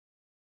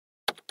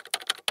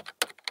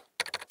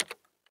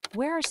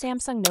Where are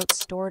Samsung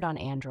Notes stored on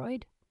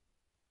Android?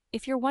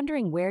 If you're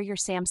wondering where your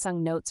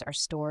Samsung Notes are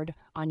stored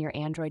on your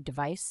Android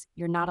device,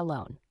 you're not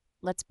alone.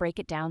 Let's break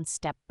it down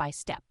step by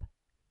step.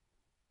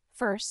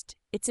 First,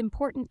 it's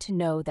important to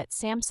know that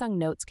Samsung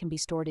Notes can be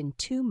stored in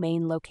two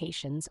main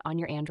locations on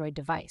your Android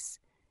device: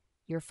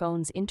 your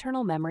phone's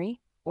internal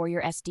memory or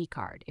your SD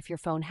card if your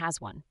phone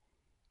has one.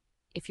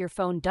 If your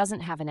phone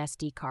doesn't have an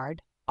SD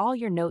card, all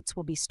your notes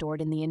will be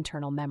stored in the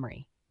internal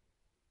memory.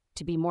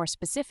 To be more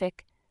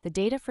specific, the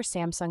data for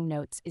Samsung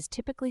Notes is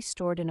typically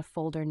stored in a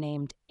folder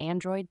named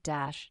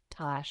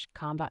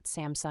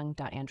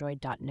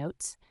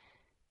android-com.samsung.android.notes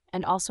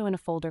and also in a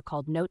folder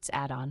called Notes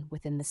Add-on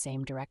within the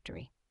same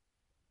directory.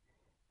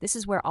 This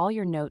is where all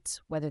your notes,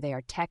 whether they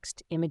are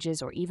text,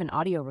 images, or even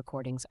audio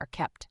recordings, are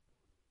kept.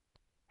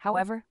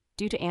 However,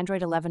 due to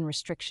Android 11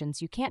 restrictions,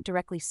 you can't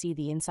directly see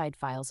the inside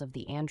files of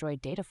the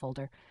Android data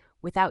folder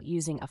without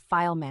using a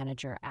file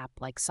manager app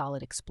like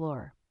Solid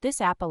Explorer. This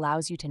app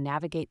allows you to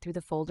navigate through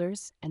the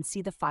folders and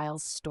see the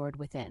files stored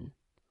within.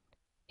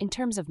 In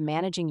terms of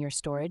managing your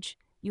storage,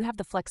 you have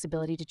the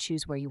flexibility to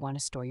choose where you want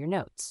to store your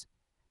notes.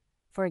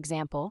 For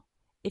example,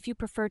 if you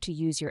prefer to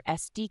use your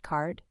SD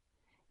card,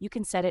 you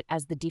can set it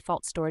as the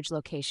default storage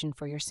location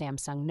for your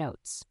Samsung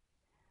Notes.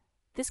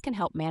 This can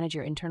help manage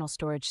your internal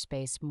storage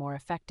space more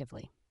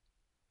effectively.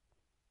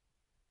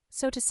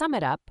 So to sum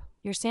it up,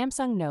 your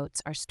Samsung Notes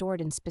are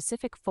stored in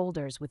specific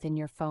folders within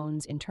your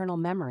phone's internal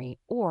memory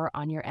or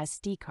on your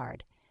SD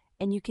card,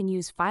 and you can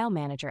use file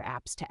manager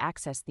apps to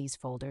access these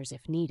folders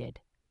if needed.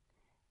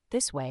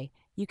 This way,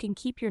 you can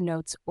keep your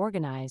notes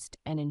organized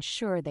and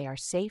ensure they are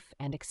safe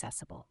and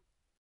accessible.